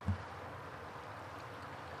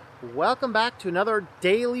Welcome back to another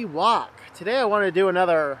daily walk. Today I want to do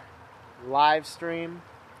another live stream.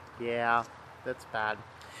 Yeah, that's bad.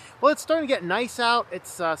 Well, it's starting to get nice out.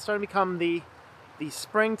 It's starting to become the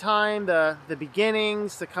springtime, the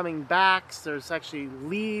beginnings, the coming backs. There's actually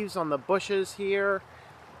leaves on the bushes here.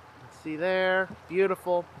 See there?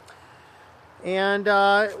 Beautiful. And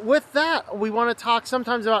with that, we want to talk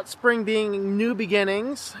sometimes about spring being new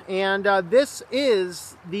beginnings. And this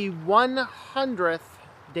is the 100th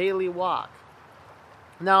daily walk.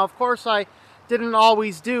 Now, of course, I didn't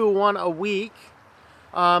always do one a week,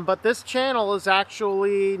 but this channel is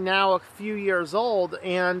actually now a few years old,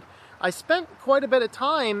 and I spent quite a bit of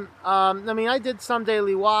time. I did some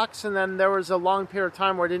daily walks, and then there was a long period of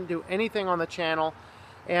time where I didn't do anything on the channel.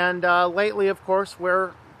 And lately, of course,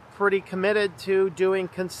 we're pretty committed to doing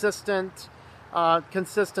consistent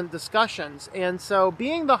discussions. And so,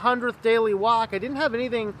 being the 100th daily walk, I didn't have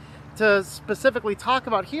anything to specifically talk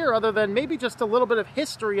about here other than maybe just a little bit of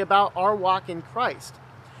history about our walk in Christ.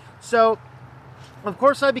 So, of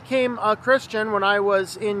course, I became a Christian when I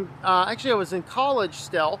was in college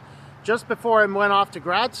still, just before I went off to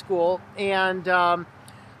grad school. And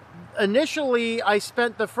initially, I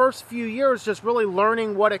spent the first few years just really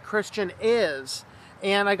learning what a Christian is.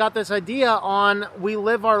 And I got this idea on we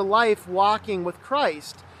live our life walking with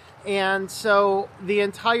Christ. And so the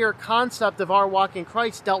entire concept of our walk in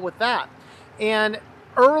Christ dealt with that. And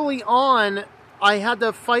early on, I had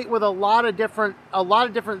to fight with a lot of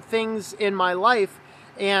different things in my life.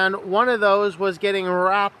 And one of those was getting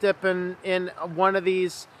wrapped up in one of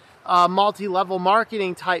these multi-level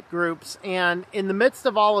marketing type groups. And in the midst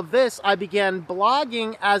of all of this, I began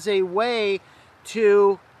blogging as a way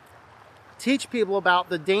to teach people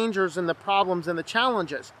about the dangers and the problems and the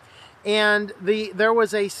challenges. And there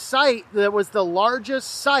was a site that was the largest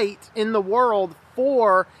site in the world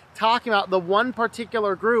for talking about the one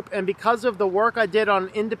particular group. And because of the work I did on an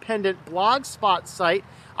independent Blogspot site,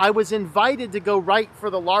 I was invited to go write for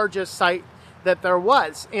the largest site that there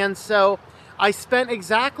was. And so I spent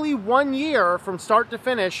exactly 1 year from start to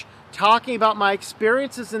finish talking about my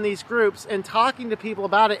experiences in these groups and talking to people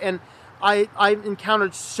about it. And I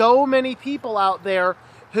encountered so many people out there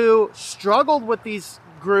who struggled with these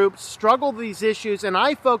groups, struggled with these issues, and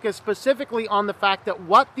I focused specifically on the fact that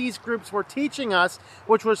what these groups were teaching us,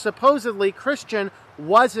 which was supposedly Christian,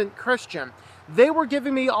 wasn't Christian. They were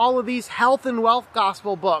giving me all of these health and wealth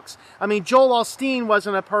gospel books. I mean, Joel Osteen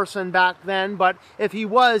wasn't a person back then, but if he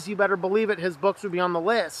was, you better believe it, his books would be on the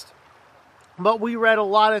list. But we read a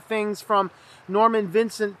lot of things from Norman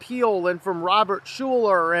Vincent Peale and from Robert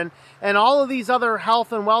Schuller and all of these other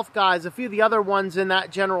health and wealth guys, a few of the other ones in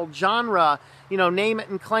that general genre, name it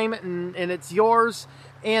and claim it and it's yours.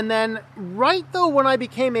 And then when I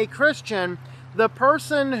became a Christian, the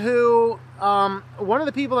person who, one of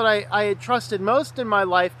the people that I had trusted most in my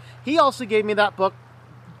life, he also gave me that book,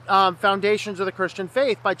 Foundations of the Christian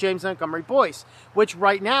Faith by James Montgomery Boyce, which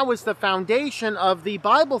right now is the foundation of the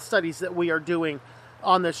Bible studies that we are doing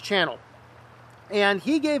on this channel. And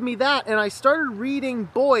he gave me that, and I started reading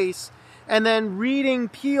Boyce and then reading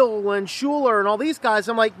Peale and Schuller and all these guys.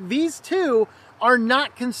 I'm like, these two are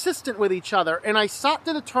not consistent with each other. And I sought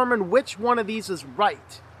to determine which one of these is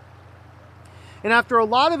right. And after a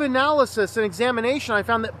lot of analysis and examination, I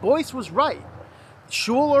found that Boyce was right.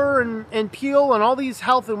 Schuller and Peale and all these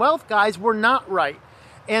health and wealth guys were not right.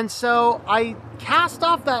 And so I cast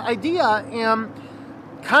off that idea and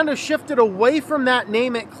kind of shifted away from that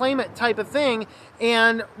name it, claim it type of thing.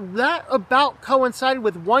 And that about coincided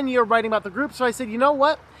with 1 year writing about the group. So I said, you know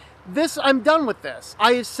what? I'm done with this.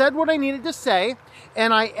 I have said what I needed to say,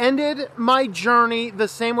 and I ended my journey the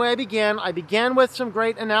same way I began. I began with some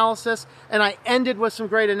great analysis, and I ended with some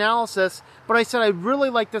great analysis. But I said I really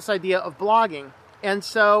like this idea of blogging. And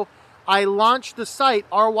so I launched the site,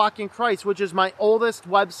 Our Walk in Christ, which is my oldest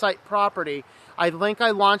website property. I think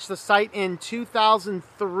I launched the site in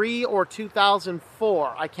 2003 or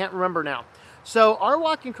 2004. I can't remember now. So Our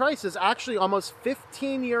Walk in Christ is actually almost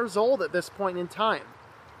 15 years old at this point in time.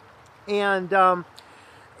 And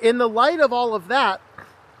in the light of all of that,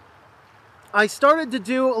 I started to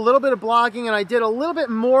do a little bit of blogging, and I did a little bit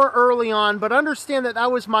more early on, but understand that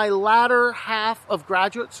that was my latter half of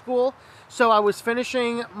graduate school. So I was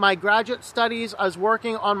finishing my graduate studies. I was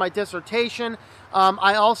working on my dissertation.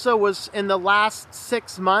 I also was, in the last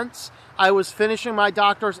 6 months, I was finishing my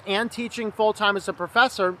doctorate and teaching full-time as a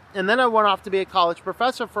professor. And then I went off to be a college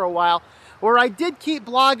professor for a while, where I did keep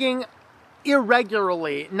blogging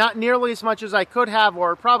irregularly, not nearly as much as I could have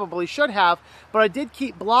or probably should have, but I did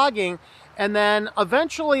keep blogging. And then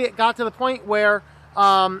eventually it got to the point where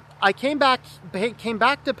I came back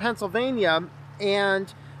to Pennsylvania,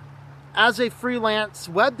 and as a freelance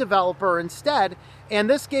web developer instead, and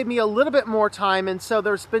this gave me a little bit more time, and so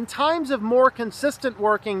there's been times of more consistent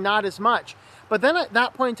working, not as much. But then at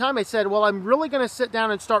that point in time, I said, well, I'm really going to sit down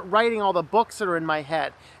and start writing all the books that are in my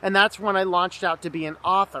head, and that's when I launched out to be an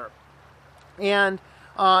author. And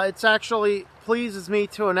it's actually pleases me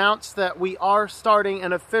to announce that we are starting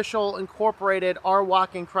an official incorporated Our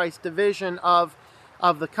Walk in Christ division of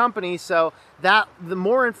the company, so that the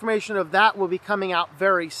more information of that will be coming out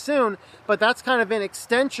very soon. But that's kind of an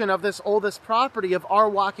extension of this oldest property of Our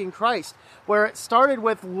Walk in Christ, where it started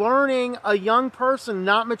with learning, a young person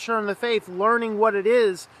not mature in the faith, learning what it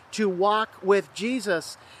is to walk with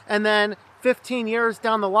Jesus, and then 15 years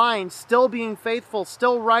down the line, still being faithful,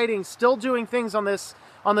 still writing, still doing things on this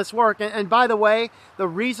work. And by the way, the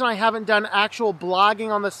reason I haven't done actual blogging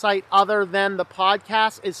on the site other than the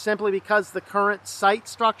podcast is simply because the current site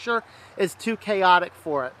structure is too chaotic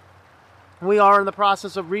for it. We are in the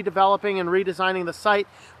process of redeveloping and redesigning the site.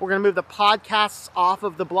 We're going to move the podcasts off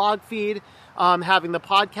of the blog feed, having the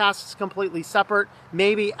podcasts completely separate,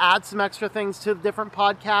 maybe add some extra things to the different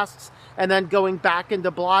podcasts, and then going back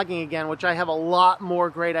into blogging again, which I have a lot more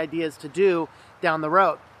great ideas to do down the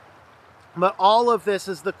road. But all of this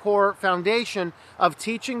is the core foundation of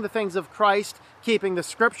teaching the things of Christ, keeping the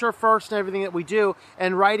scripture first in everything that we do,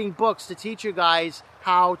 and writing books to teach you guys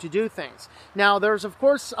how to do things. Now, there's, of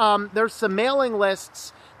course, there's some mailing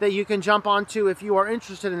lists that you can jump onto if you are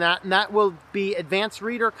interested in that, and that will be advanced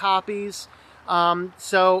reader copies.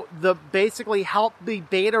 So basically help the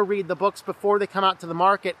beta read the books before they come out to the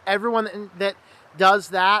market. Everyone that does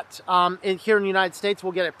that here in the United States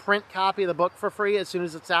will get a print copy of the book for free as soon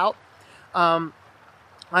as it's out. I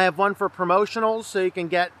have one for promotionals, so you can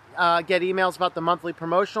get emails about the monthly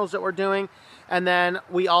promotionals that we're doing. And then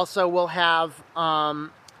we also will have a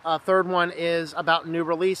third one is about new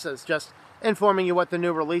releases, just informing you what the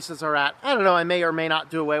new releases are at. I don't know, I may or may not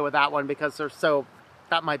do away with that one because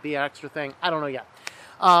that might be an extra thing. I don't know yet.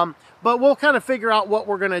 But we'll kind of figure out what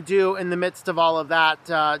we're going to do in the midst of all of that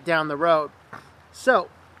down the road. So,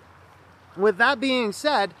 with that being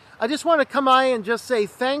said, I just want to come by and just say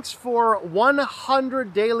thanks for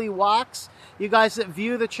 100 daily walks. You guys that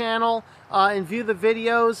view the channel and view the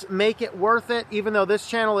videos, make it worth it. Even though this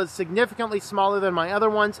channel is significantly smaller than my other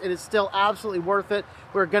ones, it is still absolutely worth it.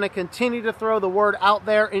 We're going to continue to throw the word out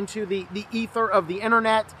there into the ether of the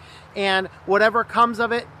internet, and whatever comes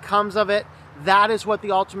of it, comes of it. That is what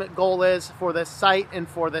the ultimate goal is for this site and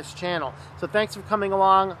for this channel. So thanks for coming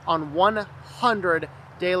along on 100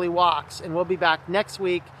 daily walks, and we'll be back next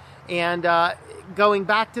week. And going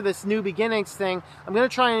back to this new beginnings thing, I'm going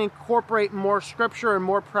to try and incorporate more scripture and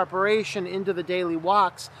more preparation into the daily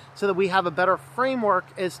walks so that we have a better framework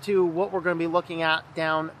as to what we're going to be looking at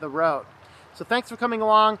down the road. So thanks for coming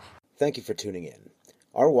along. Thank you for tuning in.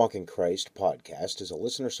 Our Walk in Christ podcast is a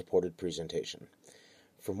listener-supported presentation.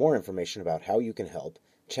 For more information about how you can help,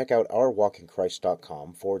 check out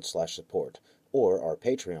ourwalkinchrist.com/support or our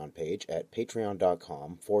Patreon page at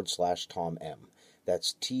patreon.com/Tom M.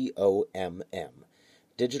 That's TOMM.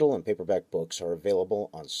 Digital and paperback books are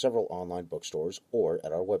available on several online bookstores or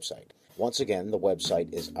at our website. Once again, the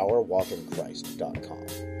website is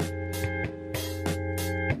ourwalkinchrist.com.